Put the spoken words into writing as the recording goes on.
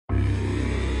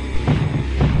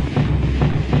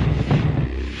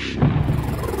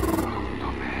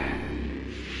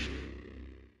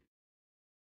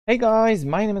Hey guys,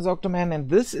 my name is xOctoManx and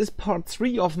this is part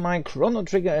 3 of my Chrono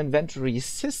Trigger inventory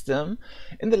system.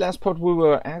 In the last part we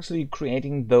were actually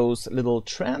creating those little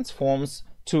transforms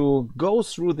to go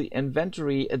through the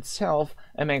inventory itself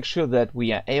and make sure that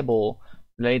we are able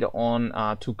later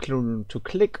on to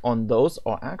click on those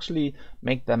or actually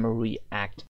make them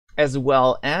react. As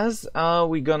well as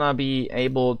we're gonna be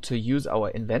able to use our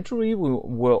inventory. We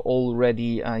were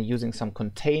already using some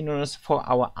containers for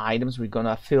our items. We're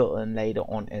gonna fill in later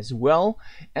on as well.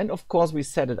 And of course we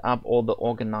set it up all the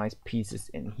organized pieces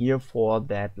in here for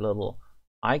that little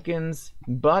icons.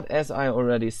 But as I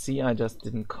already see, I just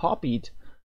didn't copy it.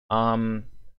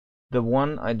 The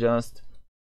one I just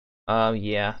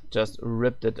just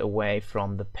ripped it away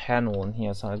from the panel in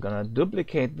here. So I'm gonna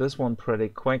duplicate this one pretty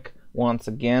quick once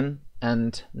again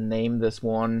and name this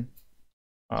one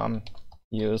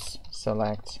use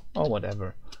select or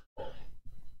whatever,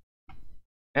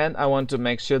 and I want to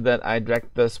make sure that I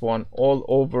drag this one all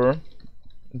over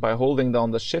by holding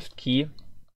down the shift key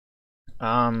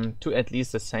to at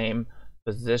least the same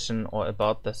position or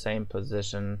about the same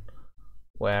position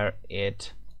where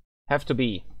it have to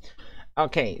be.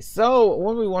 Okay, so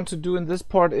what we want to do in this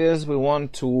part is we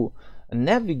want to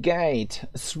navigate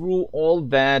through all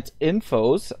that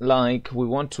infos. Like we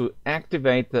want to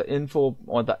activate the info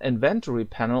or the inventory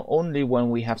panel only when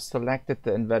we have selected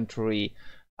the inventory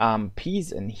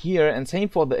piece in here, and same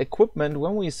for the equipment.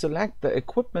 When we select the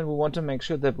equipment, we want to make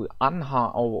sure that we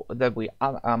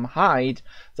hide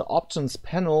the options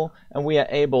panel and we are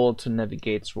able to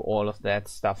navigate through all of that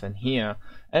stuff in here.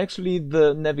 Actually,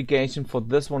 the navigation for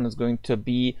this one is going to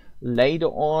be later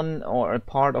on or a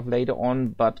part of later on,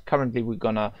 but currently we're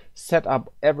gonna set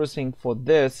up everything for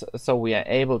this so we are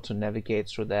able to navigate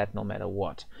through that no matter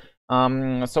what.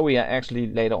 So we are actually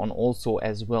later on also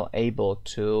as well able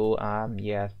to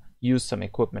use some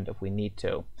equipment if we need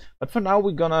to. But for now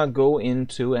we're gonna go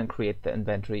into and create the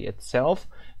inventory itself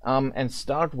and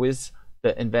start with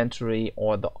the inventory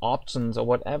or the options or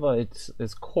whatever it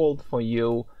is called for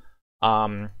you.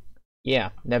 Navigation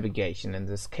in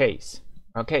this case.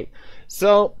 Okay,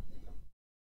 so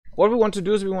what we want to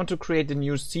do is we want to create a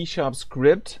new C#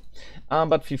 script,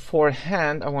 but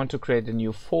beforehand I want to create a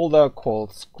new folder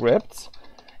called scripts,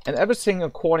 and everything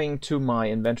according to my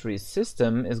inventory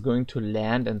system is going to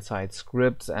land inside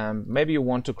scripts. And maybe you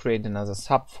want to create another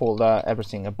subfolder,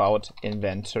 everything about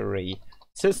inventory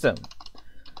system,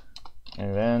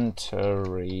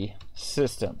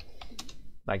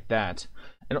 like that.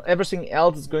 And everything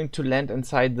else is going to land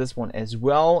inside this one as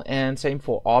well. And same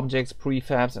for objects,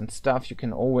 prefabs and stuff. You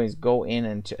can always go in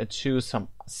and choose some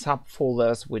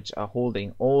subfolders which are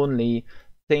holding only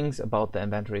things about the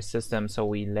inventory system, so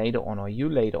we later on, or you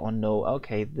later on, know,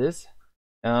 okay, this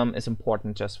is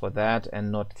important just for that and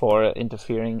not for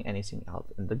interfering anything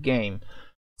else in the game.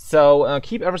 So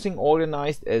keep everything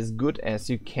organized as good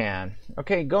as you can.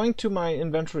 Okay, going to my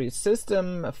inventory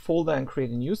system folder and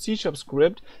create a new C#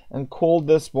 script and call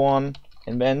this one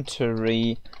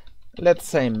inventory, let's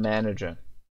say manager.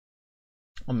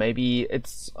 Or maybe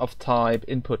it's of type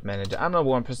input manager. I'm not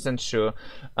 1% sure.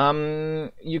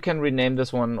 You can rename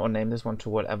this one or name this one to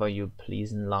whatever you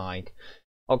please and like.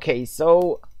 Okay,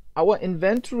 so our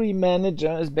inventory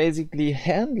manager is basically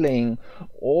handling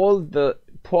all the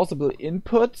possible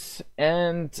inputs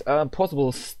and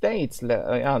possible states.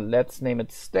 Let's name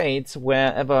it states,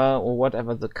 wherever or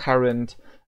whatever the current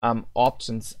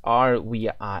options are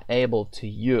we are able to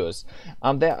use.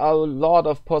 There are a lot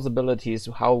of possibilities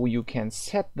how you can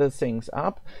set the things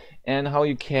up and how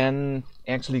you can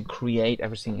actually create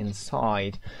everything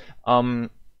inside.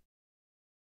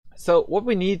 So what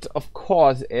we need, of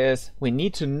course, is we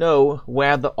need to know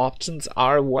where the options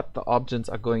are, what the options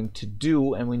are going to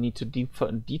do, and we need to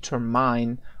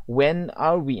determine when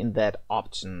are we in that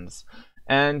options.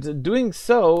 And doing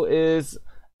so is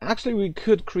actually we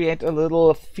could create a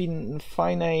little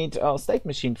finite state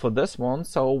machine for this one,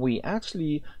 so we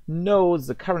actually know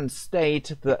the current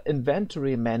state the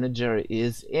inventory manager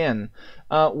is in.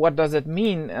 What does it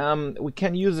mean? We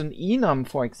can use an enum,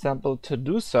 for example, to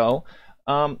do so.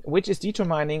 Which is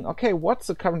determining, okay, what's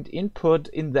the current input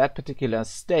in that particular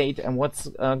state and what's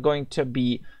going to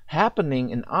be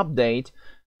happening in update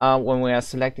when we are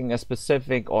selecting a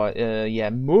specific or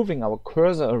moving our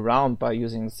cursor around by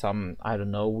using some, I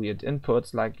don't know, weird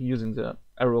inputs like using the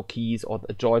arrow keys or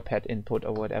the joypad input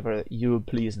or whatever you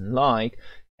please and like.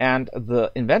 And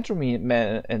the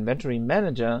inventory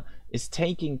manager is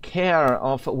taking care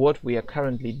of what we are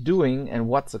currently doing and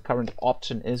what the current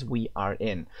option is we are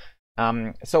in.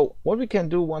 So what we can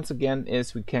do once again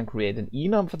is we can create an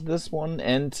enum for this one,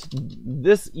 and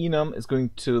this enum is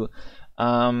going to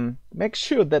make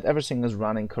sure that everything is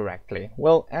running correctly.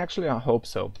 Well, actually, I hope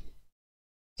so.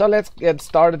 So let's get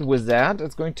started with that.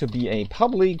 It's going to be a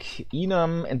public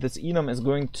enum, and this enum is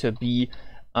going to be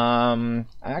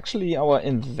actually our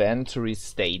inventory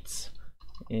states.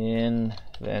 Inventory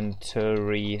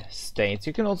states.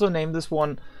 You can also name this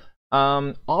one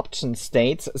option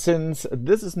states, since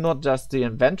this is not just the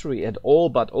inventory at all,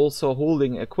 but also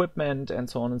holding equipment and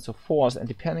so on and so forth. And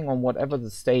depending on whatever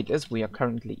the state is we are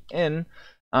currently in,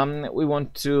 we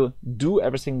want to do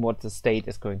everything what the state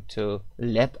is going to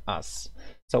let us.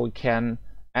 So we can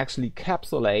actually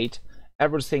encapsulate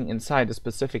everything inside a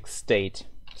specific state.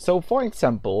 So for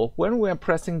example, when we are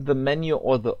pressing the menu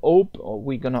or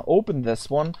we're gonna open this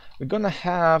one, we're gonna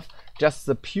have just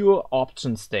the pure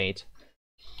option state,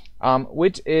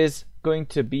 which is going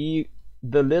to be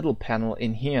the little panel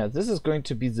in here. This is going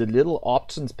to be the little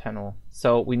options panel.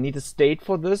 So we need a state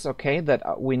for this, okay,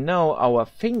 that we know our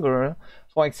finger,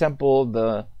 for example,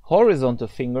 the horizontal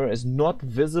finger is not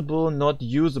visible, not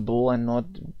usable, and not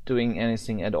doing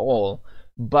anything at all.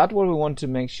 But what we want to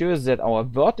make sure is that our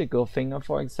vertical finger,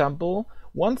 for example,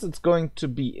 once it's going to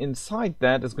be inside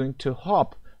that, is going to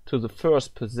hop to the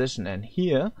first position and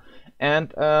here,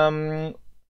 and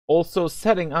also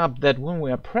setting up that when we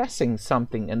are pressing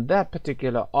something in that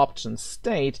particular option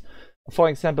state, for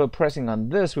example, pressing on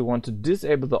this, we want to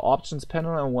disable the options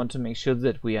panel and want to make sure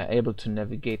that we are able to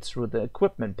navigate through the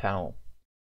equipment panel.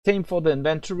 Same for the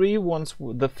inventory. Once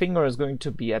the finger is going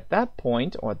to be at that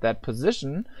point or at that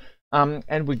position,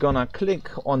 and we're gonna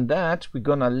click on that, we're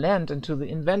gonna land into the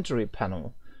inventory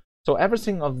panel. So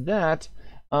everything of that,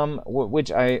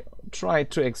 which I tried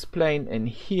to explain in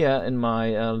here in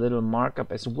my little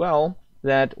markup as well,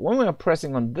 that when we are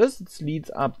pressing on this, it leads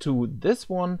up to this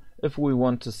one. If we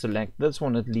want to select this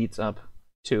one, it leads up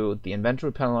to the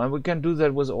inventory panel, and we can do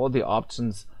that with all the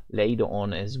options later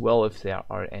on as well if there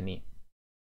are any.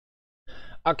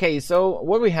 Okay, so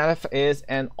what we have is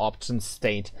an option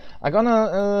state. I'm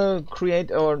gonna create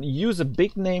or use a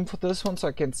big name for this one so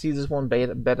I can see this one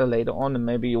better later on, and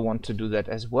maybe you want to do that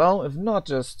as well. If not,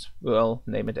 just, well,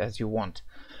 name it as you want.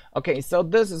 Okay, so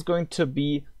this is going to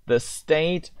be the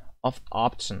state of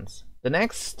options. The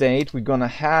next state we're gonna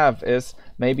have is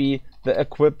maybe the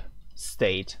equip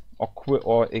state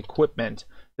or equipment.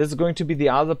 This is going to be the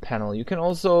other panel. You can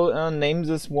also name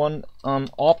this one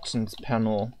options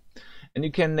panel. And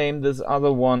you can name this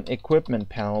other one equipment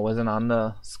panel with an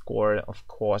underscore, of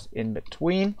course, in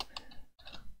between,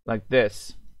 like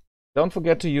this. Don't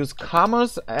forget to use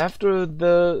commas after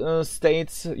the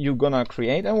states you're gonna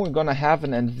create, and we're gonna have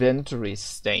an inventory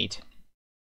state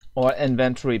or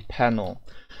inventory panel.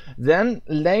 Then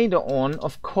later on,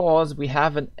 of course, we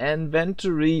have an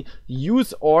inventory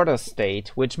use order state,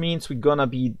 which means we're gonna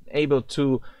be able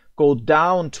to go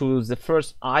down to the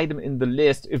first item in the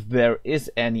list if there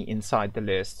is any inside the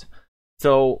list.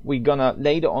 So we're gonna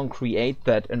later on create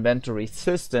that inventory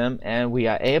system, and we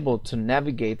are able to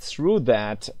navigate through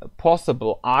that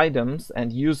possible items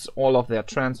and use all of their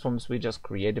transforms we just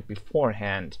created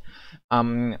beforehand.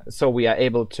 So we are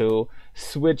able to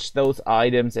switch those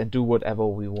items and do whatever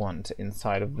we want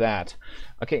inside of that.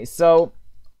 Okay, so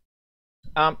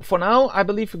for now, I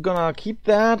believe we're gonna keep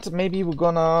that. Maybe we're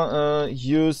gonna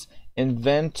use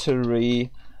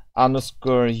inventory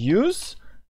underscore use,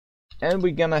 and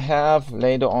we're gonna have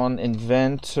later on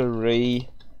inventory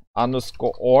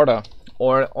underscore order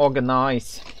or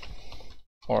organize,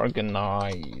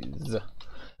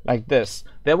 like this.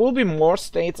 There will be more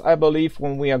states, I believe,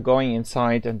 when we are going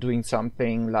inside and doing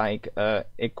something like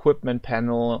equipment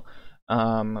panel,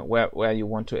 where you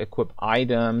want to equip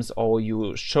items, or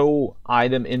you show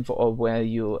item info, or where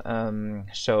you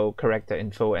show character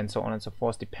info, and so on and so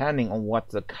forth, depending on what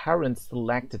the current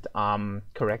selected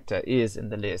character is in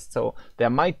the list. So there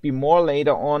might be more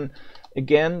later on.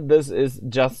 Again, this is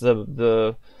just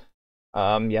the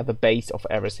base of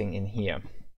everything in here.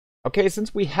 Okay,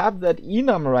 since we have that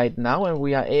enum right now and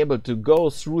we are able to go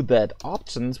through that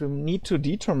options, we need to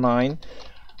determine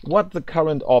what the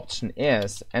current option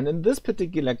is. And in this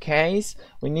particular case,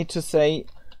 we need to say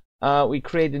we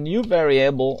create a new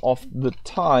variable of the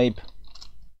type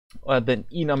the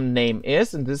enum name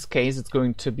is. In this case, it's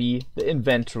going to be the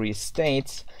inventory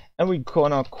states, and we're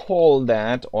gonna call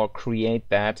that or create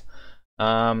that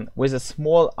with a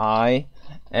small I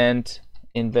and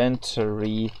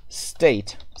inventory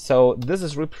state. So this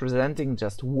is representing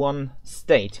just one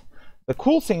state. The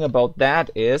cool thing about that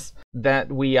is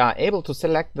that we are able to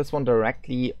select this one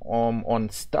directly on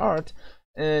start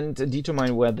and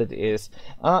determine where that is.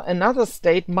 Another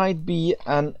state might be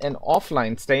an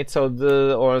offline state, so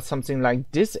or something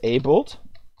like disabled.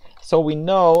 So we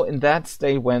know in that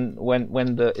state when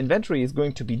the inventory is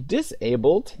going to be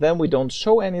disabled, then we don't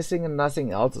show anything and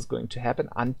nothing else is going to happen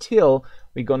until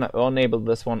we're gonna enable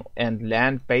this one and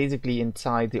land basically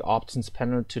inside the options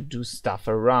panel to do stuff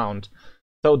around.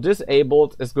 So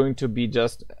disabled is going to be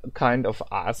just kind of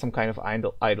some kind of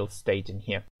idle state in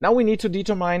here. Now we need to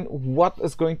determine what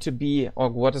is going to be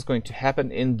or what is going to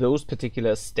happen in those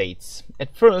particular states.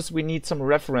 At first we need some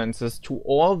references to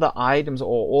all the items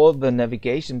or all the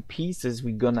navigation pieces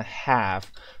we're gonna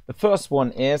have. The first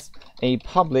one is a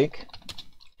public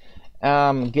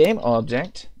game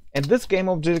object. And this game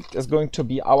object is going to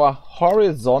be our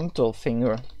horizontal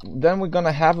finger. Then we're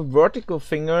gonna have a vertical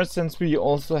finger, since we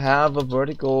also have a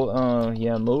vertical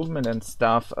movement and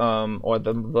stuff, or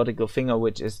the vertical finger,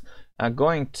 which is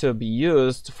going to be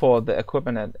used for the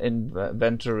equipment and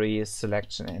inventory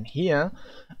selection in here.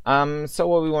 So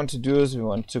what we want to do is we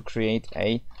want to create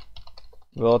a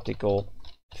vertical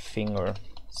finger.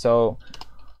 So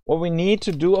what we need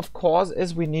to do, of course,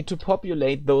 is we need to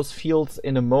populate those fields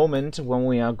in a moment when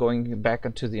we are going back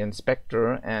into the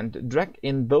inspector and drag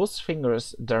in those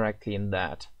fingers directly in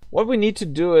that. What we need to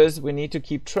do is we need to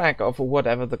keep track of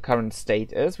whatever the current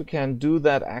state is. We can do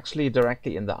that actually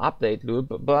directly in the update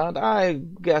loop, but I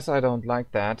guess I don't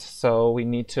like that. So we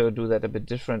need to do that a bit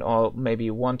different, or maybe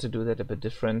want to do that a bit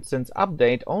different, since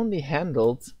update only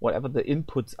handles whatever the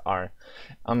inputs are.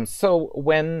 So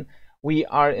when we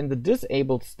are in the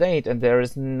disabled state and there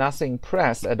is nothing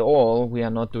pressed at all, we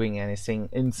are not doing anything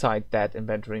inside that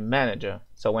inventory manager.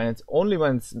 So when it's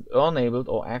enabled,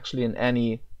 or actually in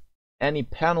any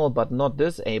panel but not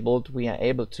disabled, we are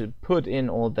able to put in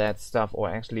all that stuff, or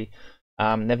actually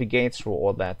navigate through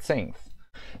all that things.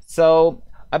 So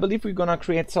I believe we're gonna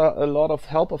create a lot of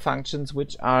helper functions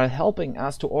which are helping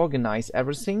us to organize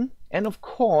everything. And of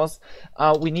course,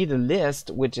 we need a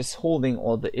list which is holding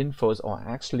all the infos, or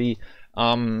actually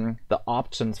the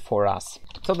options for us.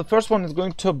 So the first one is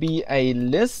going to be a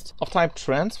list of type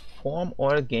transform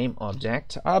or a game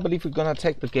object. I believe we're gonna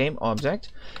take the game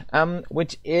object,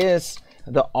 which is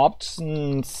the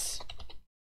options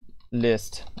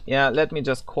list. Yeah, let me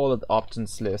just call it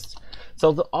options list.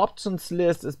 So the options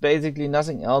list is basically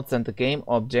nothing else than the game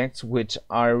objects which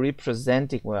are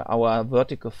representing where our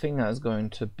vertical finger is going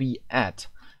to be at.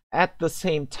 At the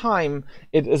same time,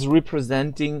 it is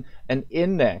representing an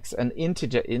index, an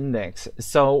integer index.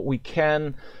 So we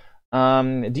can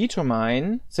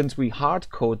determine, since we hard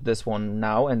code this one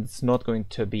now and it's not going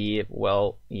to be,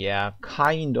 well, yeah,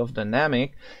 kind of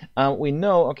dynamic, we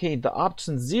know, okay, the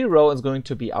option 0 is going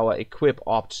to be our equip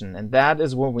option, and that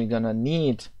is what we're gonna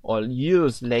need or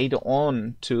use later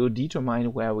on to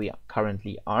determine where we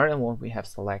currently are and what we have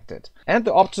selected. And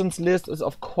the options list is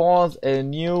of course a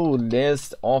new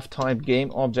list of type game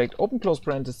object, open close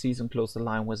parentheses and close the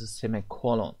line with a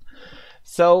semicolon.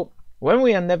 So when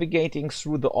we are navigating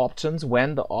through the options,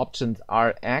 when the options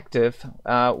are active,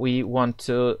 we want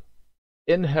to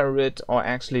inherit, or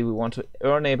actually we want to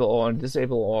enable or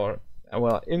disable, or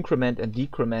well, increment and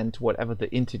decrement whatever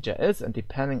the integer is, and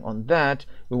depending on that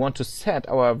we want to set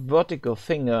our vertical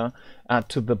finger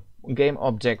to the game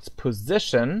object's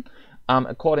position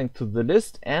according to the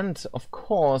list, and of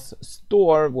course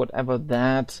store whatever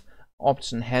that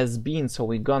option has been, so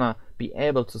we're gonna be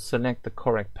able to select the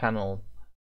correct panel.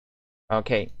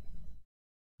 Okay,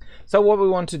 so what we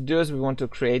want to do is we want to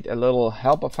create a little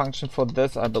helper function for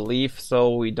this, I believe,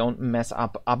 so we don't mess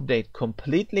up update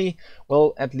completely.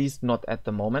 Well, at least not at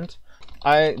the moment.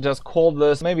 I just call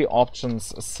this maybe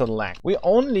options select. We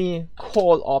only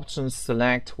call options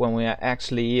select when we are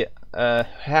actually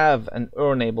have an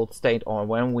enabled state, or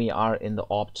when we are in the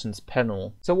options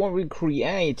panel. So what we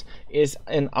create is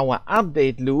in our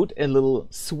update loop a little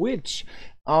switch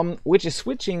which is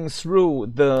switching through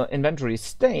the inventory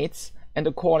states, and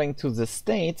according to the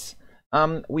states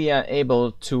we are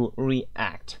able to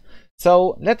react.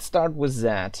 So let's start with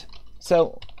that.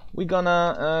 So we're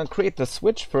gonna create the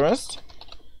switch first.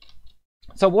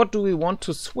 So what do we want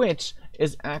to switch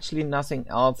is actually nothing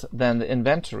else than the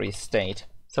inventory state.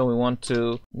 So we want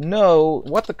to know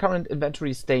what the current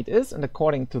inventory state is, and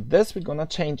according to this we're gonna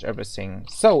change everything.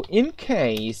 So in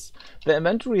case the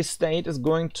inventory state is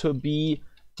going to be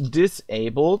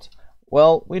disabled,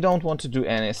 well, we don't want to do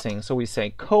anything, so we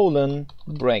say colon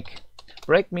break.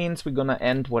 Break means we're gonna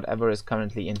end whatever is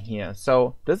currently in here.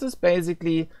 So this is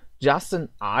basically just an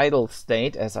idle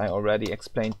state, as I already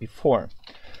explained before.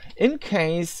 In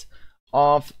case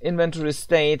of inventory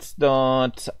states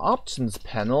dot options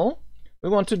panel, we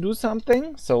want to do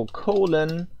something, so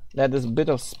colon, let us a bit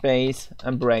of space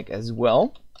and break as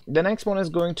well. The next one is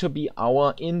going to be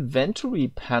our inventory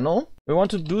panel. We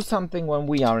want to do something when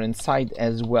we are inside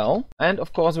as well. And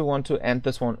of course, we want to end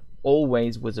this one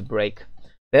always with a break.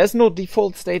 There's no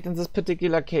default state in this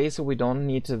particular case, so we don't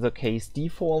need the case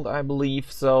default, I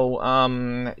believe. So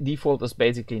default is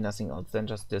basically nothing else than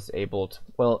just disabled.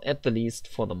 Well, at the least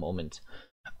for the moment.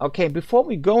 Okay, before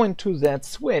we go into that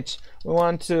switch, we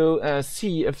want to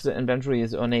see if the inventory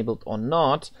is enabled or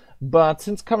not. But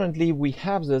since currently we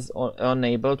have this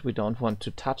enabled, we don't want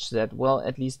to touch that. Well,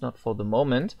 at least not for the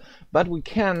moment. But we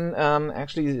can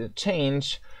actually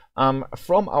change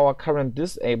from our current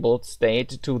disabled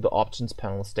state to the options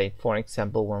panel state, for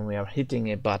example, when we are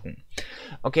hitting a button.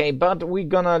 Okay, but we're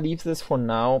gonna leave this for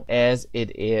now as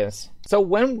it is. So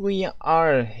when we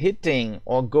are hitting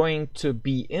or going to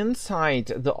be inside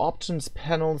the options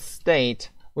panel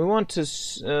state, we want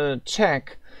to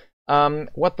check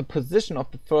what the position of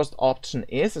the first option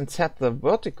is and set the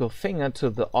vertical finger to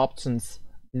the options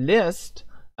list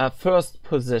first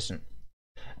position.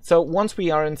 So once we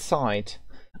are inside,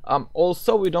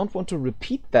 also we don't want to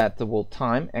repeat that the whole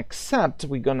time, except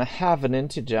we're gonna have an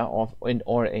integer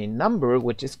or a number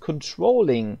which is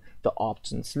controlling the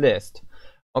options list.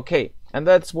 Okay, and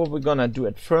that's what we're gonna do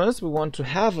at first. We want to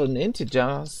have an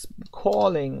integer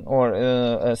calling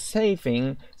or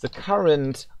saving the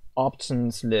current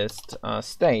options list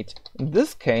state. In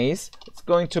this case, it's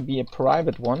going to be a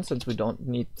private one, since we don't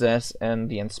need this in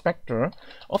the inspector,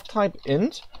 of type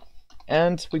int,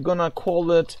 and we're gonna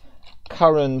call it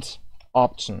current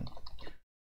option.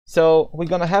 So we're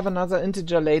gonna have another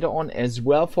integer later on as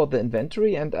well for the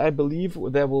inventory, and I believe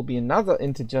there will be another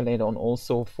integer later on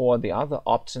also for the other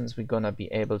options we're gonna be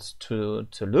able to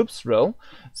loop through.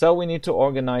 So we need to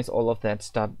organize all of that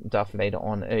stuff later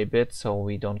on a bit so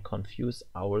we don't confuse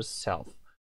ourselves.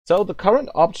 So the current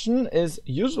option is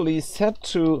usually set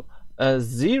to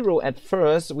 0 at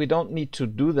first. We don't need to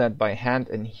do that by hand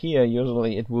in here.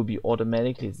 Usually it will be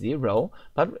automatically 0.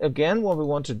 But again, what we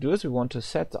want to do is we want to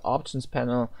set the options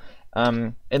panel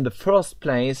in the first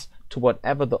place to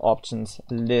whatever the options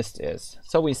list is.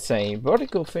 So we say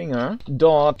vertical finger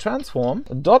dot transform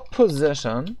dot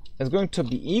position is going to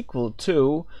be equal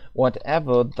to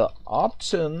whatever the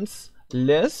options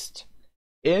list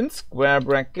in square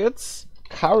brackets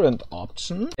current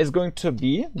option is going to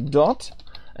be dot.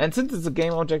 And since it's a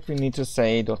game object, we need to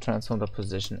say .transform the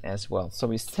position as well. So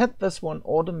we set this one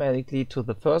automatically to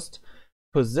the first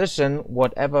position,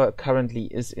 whatever currently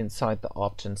is inside the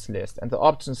options list. And the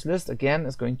options list again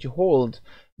is going to hold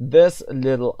this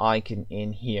little icon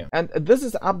in here. And this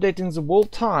is updating the whole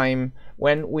time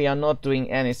when we are not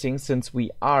doing anything, since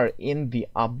we are in the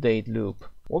update loop.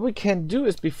 What we can do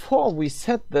is, before we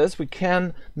set this, we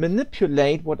can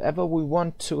manipulate whatever we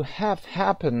want to have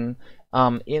happen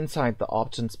inside the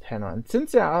options panel. And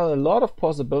since there are a lot of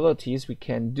possibilities we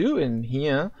can do in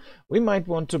here, we might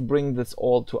want to bring this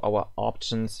all to our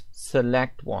options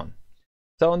select one.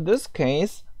 So in this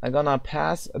case, I'm gonna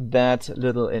pass that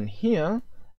little in here,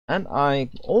 and I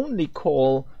only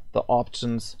call the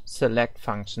options select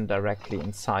function directly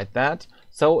inside that.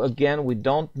 So again, we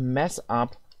don't mess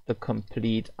up the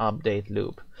complete update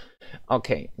loop.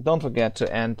 Okay, don't forget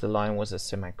to end the line with a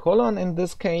semicolon in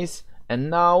this case. And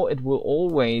now it will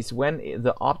always, when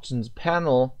the options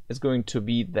panel is going to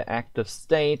be the active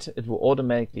state, it will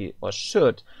automatically, or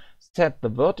should, set the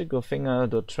vertical finger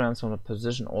to transform the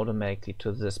position automatically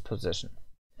to this position.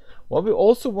 What we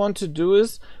also want to do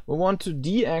is we want to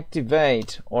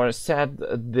deactivate or set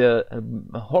the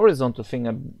horizontal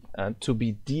finger to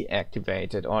be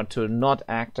deactivated or to not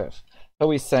active. So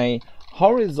we say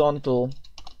horizontal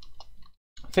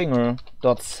finger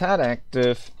dot set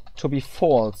active to be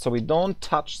false, so we don't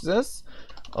touch this.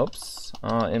 Oops,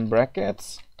 in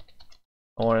brackets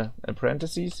or in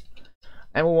parentheses,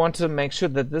 and we want to make sure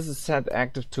that this is set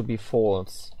active to be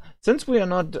false. Since we are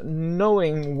not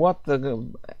knowing what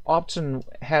the option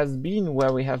has been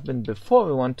where we have been before,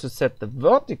 we want to set the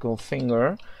vertical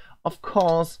finger, of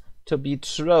course, to be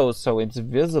true, so it's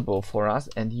visible for us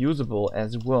and usable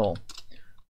as well.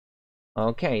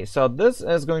 Okay, so this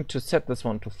is going to set this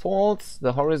one to false,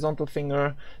 the horizontal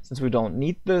finger, since we don't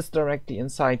need this directly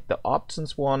inside the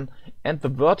options one, and the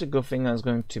vertical finger is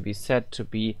going to be set to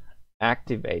be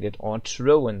activated or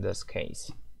true in this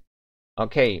case.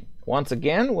 Okay, once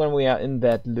again, when we are in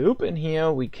that loop in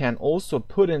here, we can also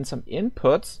put in some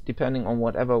inputs, depending on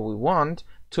whatever we want,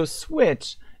 to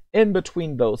switch in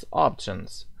between those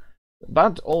options.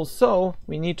 But also,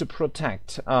 we need to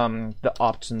protect the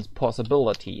options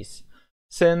possibilities,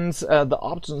 since the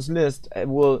options list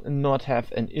will not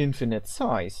have an infinite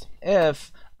size.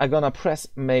 If I'm gonna press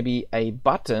maybe a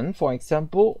button, for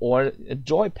example, or a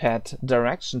joypad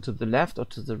direction to the left or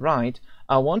to the right,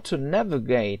 I want to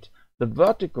navigate the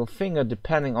vertical finger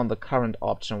depending on the current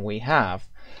option we have.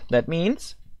 That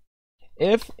means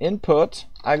if input,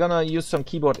 I'm gonna use some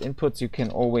keyboard inputs. You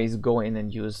can always go in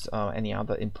and use any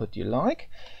other input you like.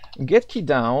 Get key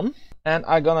down, and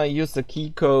I'm gonna use the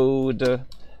key code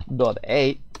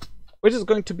 .a, which is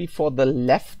going to be for the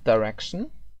left direction,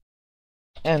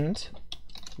 and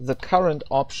the current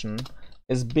option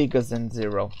is bigger than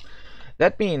 0.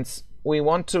 That means we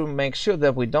want to make sure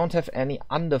that we don't have any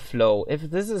underflow. If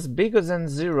this is bigger than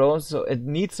 0, so it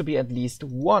needs to be at least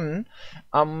 1,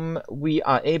 we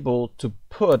are able to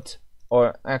put,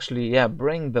 or actually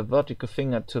bring the vertical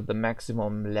finger to the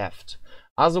maximum left.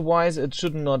 Otherwise it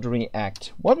should not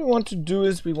react. What we want to do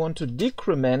is we want to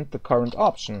decrement the current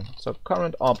option. So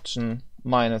current option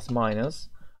minus minus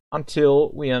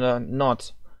until we are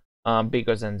not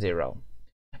bigger than 0.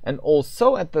 And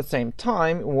also at the same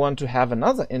time we want to have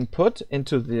another input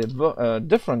into the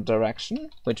different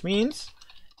direction, which means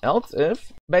else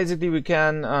if. Basically we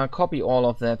can copy all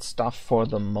of that stuff for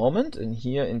the moment in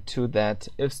here into that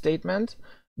if statement,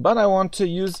 but I want to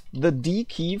use the D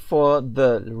key for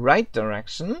the right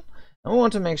direction. I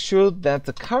want to make sure that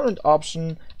the current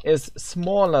option is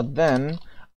smaller than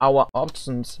our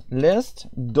options list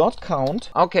dot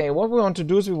count. Okay, what we want to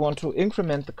do is we want to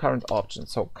increment the current option.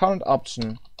 So current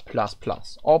option plus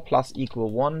plus, or plus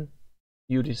equal 1,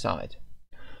 you decide.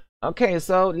 Okay,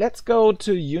 so let's go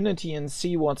to Unity and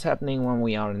see what's happening when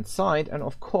we are inside. And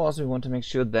of course we want to make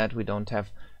sure that we don't have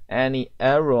any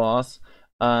errors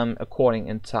according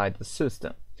inside the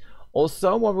system.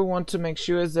 Also, what we want to make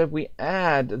sure is that we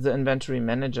add the inventory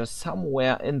manager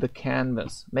somewhere in the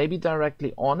canvas, maybe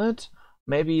directly on it,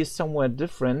 maybe somewhere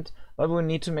different, but we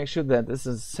need to make sure that this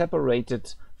is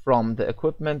separated from the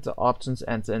equipment, the options,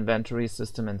 and the inventory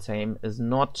system, and same is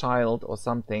not child or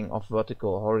something of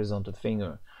vertical or horizontal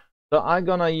finger. So I'm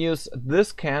gonna use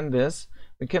this canvas.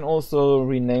 We can also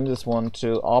rename this one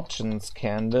to options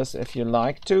canvas if you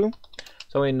like to.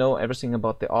 So we know everything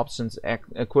about the options,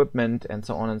 equipment, and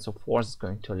so on and so forth is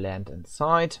going to land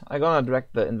inside. I'm gonna drag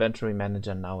the inventory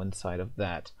manager now inside of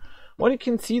that. What you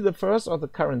can see, the first or the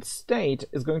current state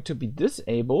is going to be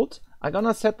disabled. I'm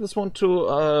gonna set this one to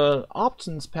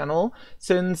options panel,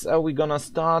 since we're gonna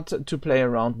start to play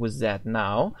around with that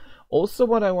now. Also,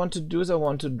 what I want to do is I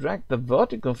want to drag the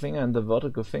vertical finger in the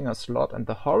vertical finger slot and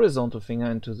the horizontal finger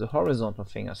into the horizontal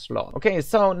finger slot. Okay,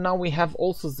 so now we have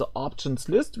also the options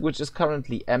list, which is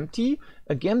currently empty.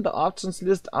 Again, the options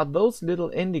list are those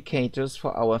little indicators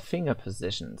for our finger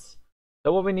positions.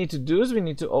 So what we need to do is we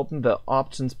need to open the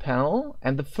options panel,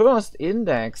 and the first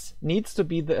index needs to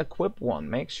be the equip one.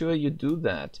 Make sure you do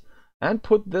that. And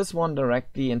put this one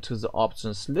directly into the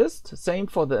options list. Same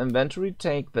for the inventory.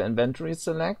 Take the inventory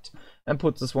select and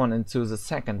put this one into the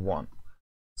second one.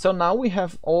 So now we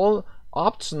have all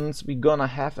options we're gonna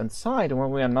have inside, and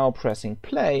when we are now pressing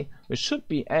play, we should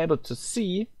be able to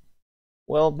see,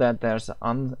 well, that there's an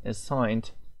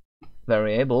unassigned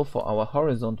variable for our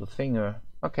horizontal finger.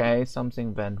 Okay,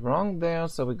 something went wrong there,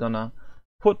 so we're gonna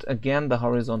put again the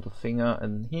horizontal finger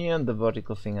in here and the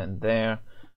vertical finger in there.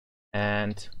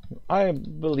 And I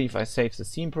believe I saved the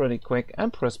scene pretty quick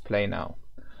and press play now.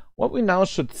 What we now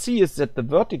should see is that the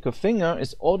vertical finger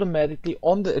is automatically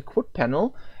on the equip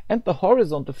panel and the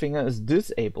horizontal finger is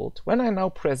disabled. When I now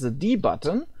press the D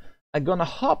button, I'm gonna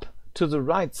hop to the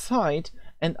right side,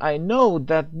 and I know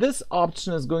that this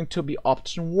option is going to be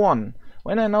option 1.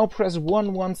 When I now press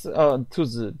 1 once to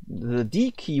the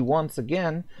D key once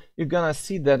again, you're gonna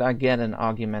see that I get an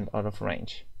argument out of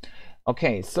range.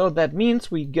 Okay, so that means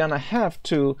we're gonna have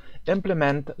to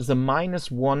implement the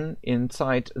 -1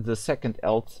 inside the second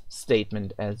else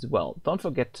statement as well. Don't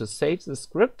forget to save the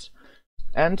script,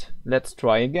 and let's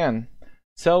try again.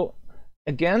 So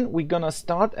again, we're gonna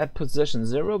start at position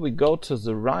 0, we go to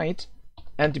the right,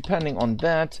 and depending on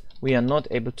that, we are not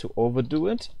able to overdo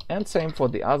it, and same for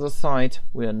the other side,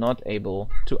 we are not able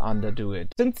to underdo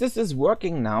it. Since this is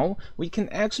working now, we can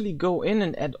actually go in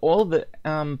and add all the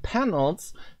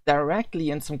panels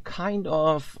directly in some kind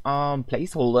of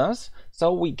placeholders,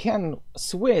 so we can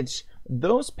switch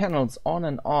those panels on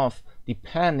and off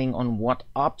depending on what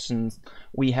options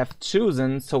we have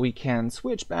chosen, so we can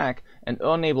switch back and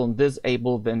enable and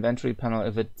disable the inventory panel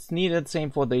if it's needed. Same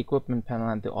for the equipment panel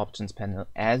and the options panel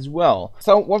as well.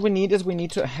 So what we need is we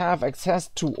need to have access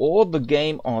to all the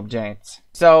game objects.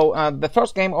 So the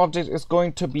first game object is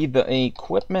going to be the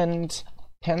equipment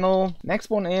panel. Next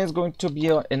one is going to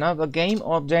be another game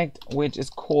object, which is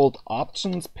called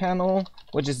options panel,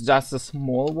 which is just a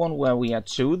small one where we are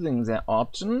choosing the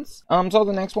options. So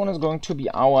the next one is going to be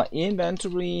our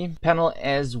inventory panel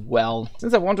as well.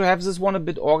 Since I want to have this one a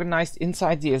bit organized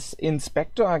inside the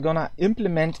inspector, I'm gonna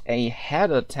implement a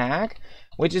header tag,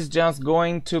 which is just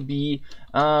going to be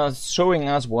showing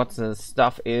us what the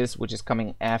stuff is which is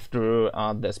coming after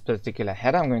this particular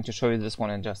header. I'm going to show you this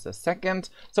one in just a second.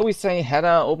 So we say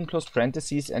header, open close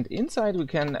parentheses, and inside we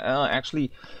can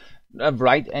actually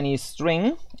write any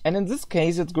string, and in this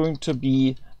case it's going to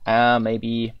be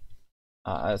maybe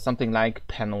something like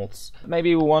panels.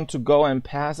 Maybe we want to go and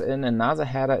pass in another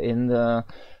header in the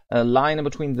line in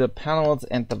between the panels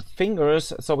and the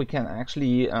fingers, so we can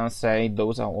actually say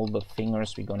those are all the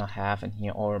fingers we're gonna have in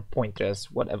here, or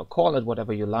pointers, whatever, call it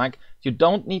whatever you like. You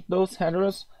don't need those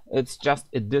headers, it's just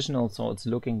additional, so it's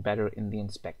looking better in the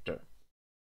inspector.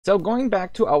 So going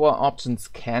back to our options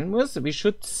canvas, we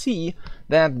should see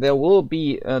that there will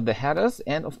be the headers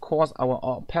and of course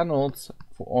our panels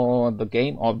for the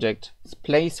game object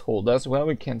placeholders, where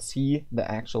we can see the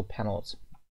actual panels.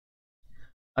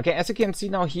 Okay, as you can see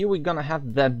now here, we're gonna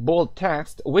have that bold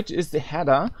text, which is the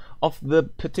header of the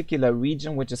particular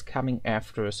region which is coming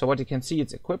after. So what you can see,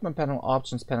 it's equipment panel,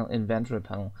 options panel, inventory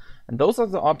panel. And those are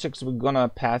the objects we're gonna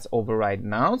pass over right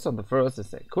now. So the first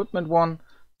is the equipment one,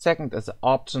 second is the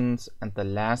options, and the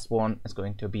last one is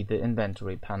going to be the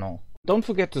inventory panel. Don't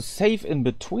forget to save in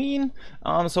between,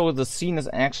 so the scene is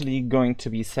actually going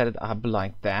to be set up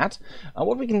like that.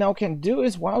 What we now can do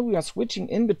is, while we are switching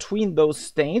in between those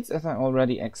states, as I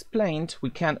already explained, we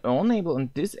can enable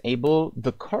and disable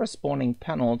the corresponding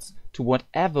panels to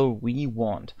whatever we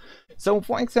want. So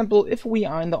for example, if we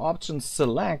are in the options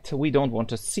select, we don't want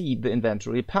to see the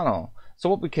inventory panel. So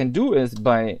what we can do is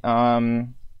by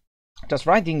just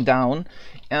writing down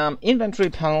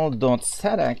inventory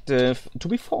panel.setActive to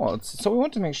be false. So we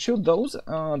want to make sure those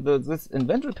this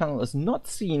inventory panel is not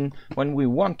seen when we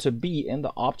want to be in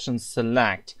the options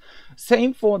select.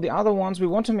 Same for the other ones. We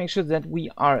want to make sure that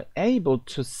we are able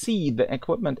to see the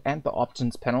equipment and the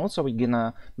options panel. So we're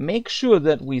gonna make sure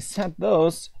that we set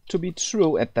those to be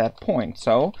true at that point.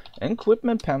 So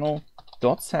equipment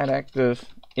panel.setActive,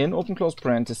 in open close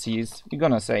parentheses, we're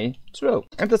gonna say true.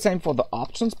 And the same for the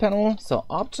options panel. So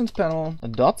options panel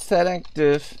dot set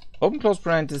active, open close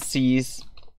parentheses,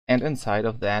 and inside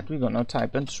of that we're gonna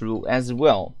type in true as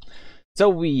well. So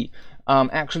we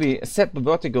actually set the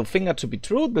vertical finger to be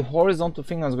true, the horizontal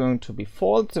finger is going to be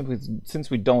false since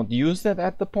we don't use that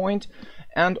at the point.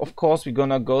 And of course we're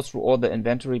gonna go through all the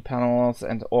inventory panels,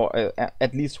 and or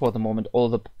at least for the moment all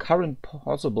the current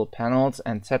possible panels,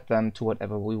 and set them to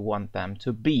whatever we want them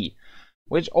to be.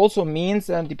 Which also means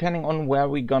that depending on where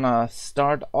we're gonna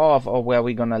start off or where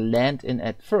we're gonna land in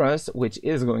at first, which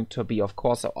is going to be of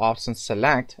course the option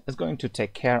select, is going to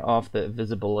take care of the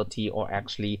visibility, or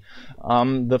actually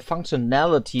the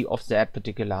functionality of that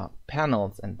particular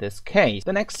panels in this case.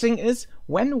 The next thing is,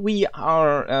 when we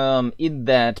are in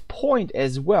that point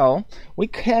as well, we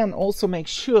can also make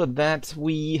sure that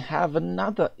we have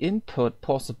another input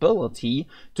possibility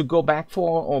to go back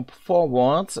for or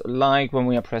forwards, like when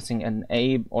we are pressing an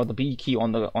A or the B key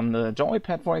on the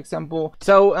joypad, for example.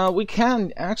 So we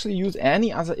can actually use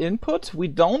any other input. We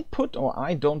don't put, or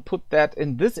I don't put that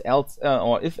in this else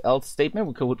or if else statement.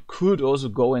 We could also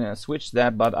go in and switch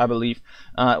that, but I believe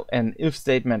an if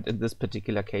statement in this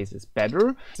particular case is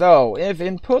better. So if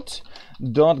input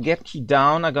dot get key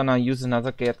down, I'm gonna use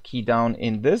another get key down.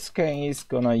 In this case,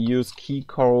 gonna use key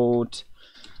code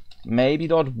maybe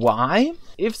 .y.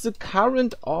 If the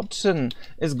current option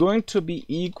is going to be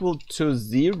equal to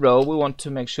 0, we want to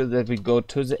make sure that we go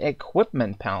to the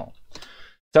equipment panel.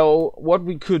 So what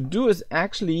we could do is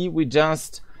actually we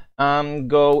just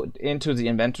go into the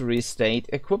inventory state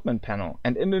equipment panel,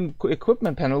 and in the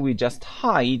equipment panel we just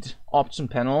hide option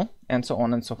panel and so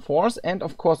on and so forth, and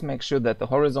of course make sure that the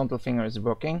horizontal finger is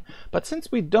working. But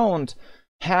since we don't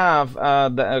have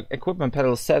the equipment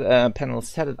panel set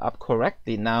it up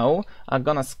correctly now, I'm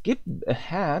gonna skip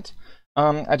ahead.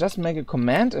 I just make a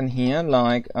command in here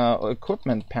like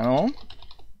equipment panel.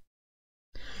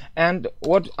 And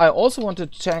what I also want to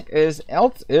check is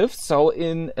else if. So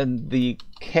in the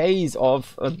case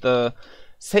of the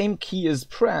same key is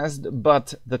pressed,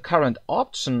 but the current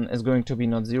option is going to be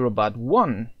not 0 but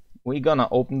 1, we're gonna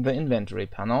open the inventory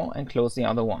panel and close the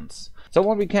other ones. So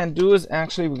what we can do is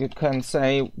actually we can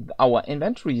say our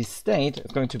inventory state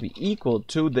is going to be equal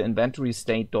to the inventory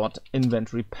state dot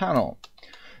inventory panel.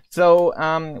 So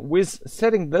with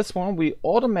setting this one, we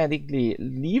automatically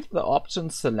leave the option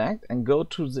select and go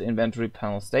to the inventory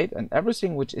panel state, and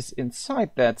everything which is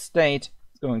inside that state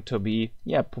is going to be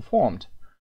performed.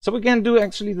 So we can do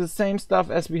actually the same stuff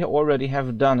as we already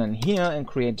have done in here and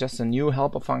create just a new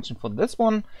helper function for this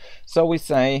one. So we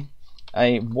say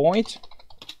a void,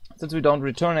 since we don't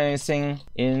return anything,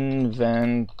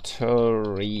 inventory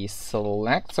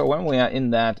select. So when we are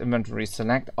in that inventory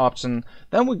select option,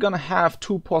 then we're gonna have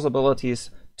two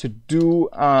possibilities to do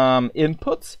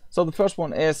inputs. So the first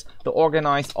one is the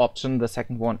organize option, the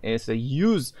second one is the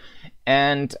use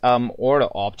and order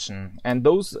option, and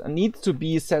those need to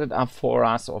be set up for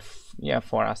us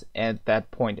for us at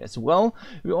that point as well.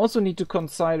 We also need to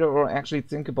consider or actually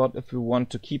think about if we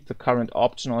want to keep the current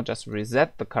option or just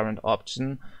reset the current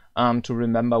option to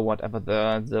remember whatever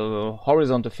the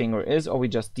horizontal finger is, or we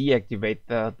just deactivate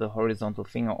the horizontal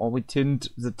finger, or we tint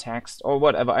the text or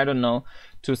whatever, I don't know,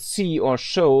 to see or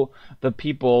show the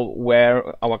people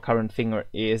where our current finger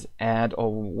is at,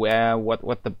 or where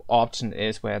what the option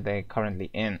is where they're currently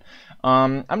in.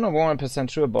 I'm not 100%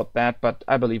 sure about that, but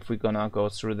I believe we're gonna go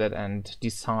through that and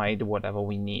decide whatever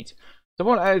we need. So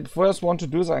what I first want to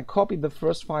do is I copy the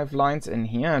first 5 lines in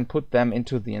here and put them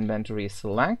into the inventory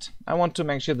select. I want to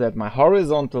make sure that my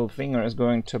horizontal finger is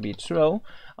going to be true.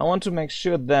 I want to make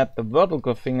sure that the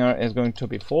vertical finger is going to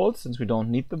be false, since we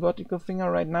don't need the vertical finger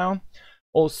right now.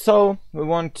 Also, we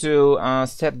want to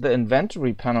set the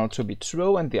inventory panel to be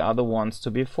true and the other ones to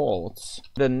be false.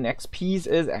 The next piece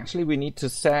is actually we need to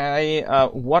say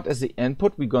what is the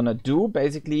input we're gonna do.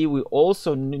 Basically, we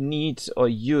also need or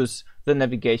use the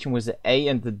navigation with the A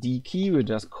and the D key. We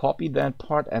just copy that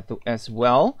part as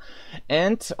well.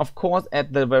 And of course,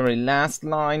 at the very last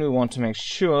line, we want to make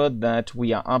sure that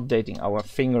we are updating our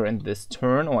finger in this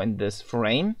turn or in this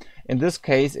frame. In this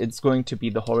case, it's going to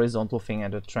be the horizontal finger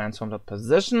to transform the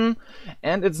position,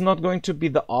 and it's not going to be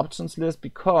the options list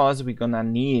because we're gonna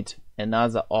need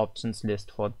another options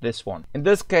list for this one. In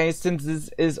this case, since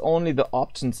this is only the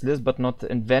options list but not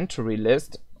the inventory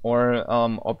list or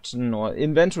option or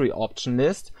inventory option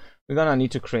list, we're gonna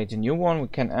need to create a new one. We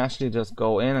can actually just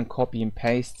go in and copy and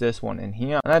paste this one in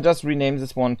here, and I just rename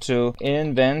this one to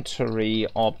inventory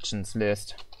options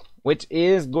list, which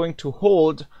is going to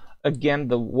hold again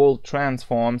the world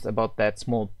transforms about that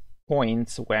small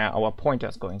points where our pointer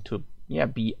is going to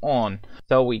be on.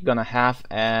 So we're gonna have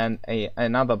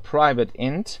another private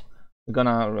int. We're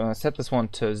gonna set this one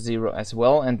to 0 as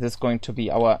well, and this is going to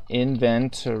be our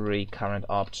inventory current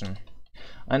option.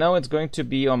 I know it's going to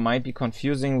be or might be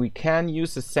confusing. We can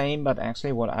use the same, but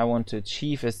actually what I want to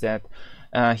achieve is that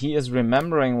he is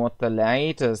remembering what the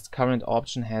latest current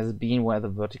option has been where the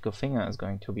vertical finger is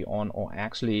going to be on, or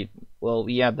actually, well,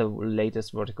 the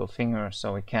latest vertical finger,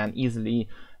 so we can easily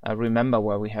remember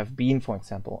where we have been, for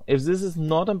example. If this is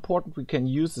not important, we can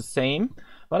use the same,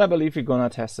 but I believe we're gonna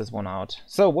test this one out.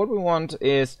 So what we want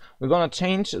is we're gonna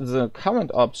change the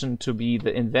current option to be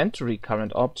the inventory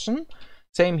current option.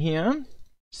 Same here,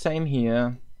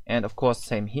 and of course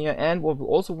same here. And what we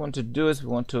also want to do is we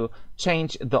want to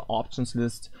change the options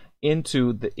list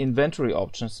into the inventory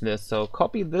options list. So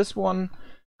copy this one,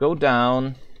 go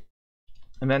down,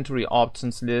 inventory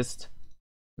options list,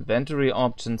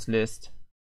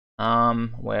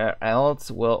 where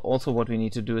else? Well, also what we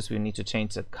need to do is we need to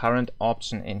change the current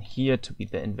option in here to be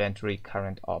the inventory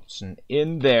current option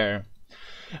in there.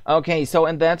 Okay, so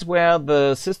and that's where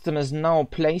the system is now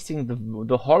placing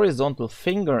the horizontal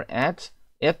finger at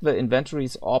the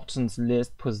inventory's options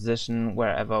list position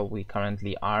wherever we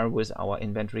currently are with our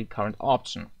inventory current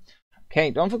option.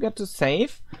 Okay, don't forget to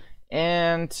save,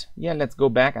 and let's go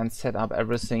back and set up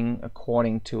everything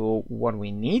according to what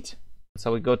we need.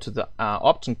 So we go to the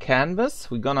option canvas.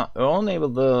 We're gonna enable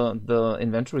the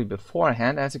inventory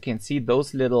beforehand. As you can see,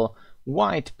 those little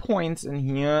white points in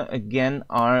here again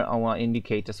are our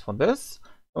indicators for this.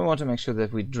 We want to make sure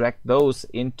that we drag those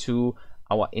into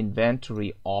our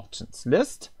inventory options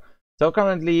list. So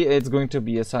currently it's going to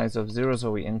be a size of 0,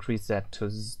 so we increase that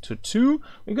to 2.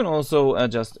 We can also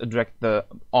just drag the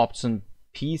option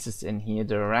pieces in here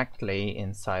directly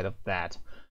inside of that.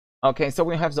 Okay, so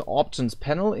we have the options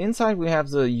panel. Inside we have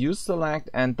the use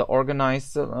select and the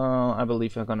organize. I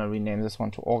believe we're gonna rename this one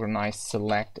to organize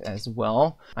select as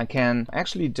well. I can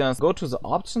actually just go to the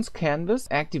options canvas,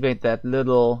 activate that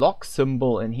little lock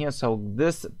symbol in here. So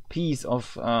this piece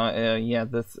of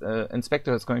this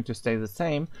inspector is going to stay the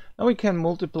same. Now we can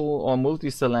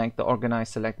multi-select the organize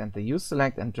select and the use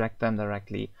select and drag them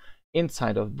directly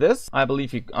inside of this. I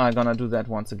believe you are gonna do that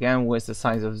once again with the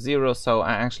size of 0, so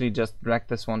I actually just drag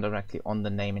this one directly on the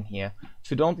name in here. If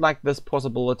you don't like this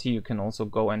possibility, you can also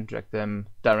go and drag them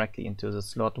directly into the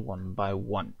slot one by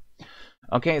one.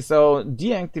 Okay, so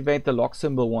deactivate the lock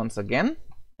symbol once again,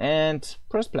 and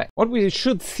press play. What we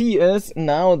should see is,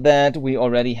 now that we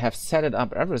already have set it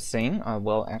up everything,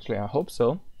 well, actually I hope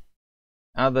so,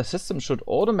 the system should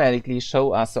automatically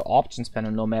show us the options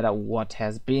panel no matter what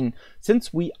has been.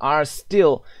 Since we are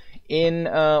still in,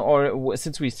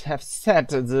 since we have set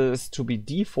this to be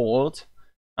default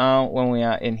when we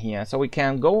are in here. So we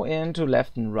can go into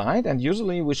left and right, and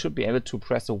usually we should be able to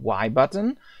press the Y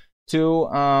button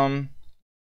to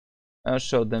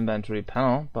show the inventory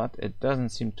panel, but it doesn't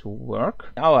seem to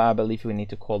work. Now I believe we need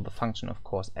to call the function, of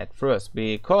course, at first,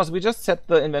 because we just set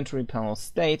the inventory panel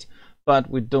state, but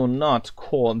we do not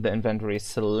call the inventory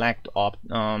select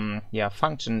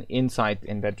function inside the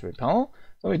inventory panel.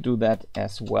 So we do that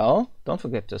as well. Don't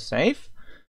forget to save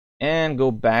and go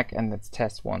back, and let's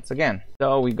test once again.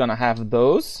 So we're gonna have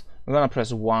those. We're gonna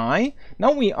press Y.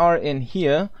 Now we are in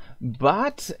here,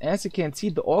 but as you can see,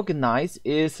 the organize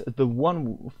is the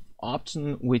one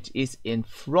option which is in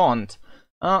front.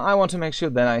 I want to make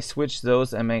sure that I switch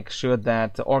those and make sure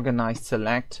that the organize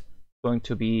select is going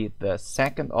to be the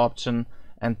second option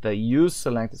and the use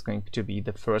select is going to be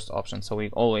the first option. So we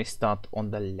always start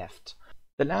on the left.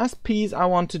 The last piece I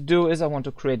want to do is I want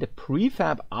to create a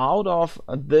prefab out of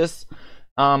this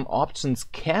options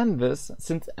canvas,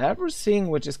 since everything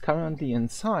which is currently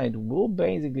inside will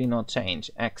basically not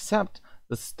change except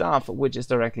the stuff which is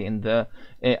directly in the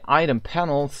item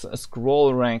panels,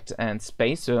 scroll ranked and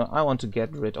spacer. I want to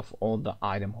get rid of all the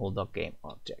item holder game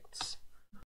objects.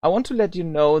 I want to let you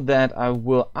know that I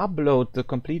will upload the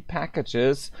complete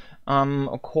packages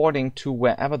according to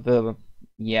wherever the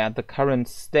current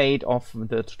state of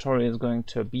the tutorial is going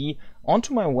to be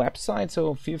onto my website,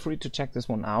 so feel free to check this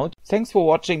one out. Thanks for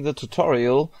watching the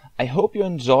tutorial. I hope you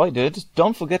enjoyed it.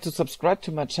 Don't forget to subscribe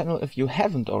to my channel if you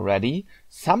haven't already.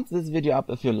 Thumbs this video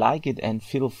up if you like it, and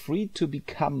feel free to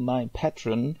become my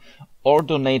patron or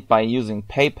donate by using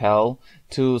PayPal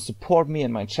to support me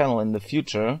and my channel in the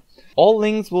future. All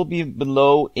links will be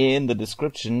below in the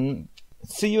description.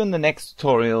 See you in the next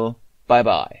tutorial. Bye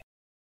bye.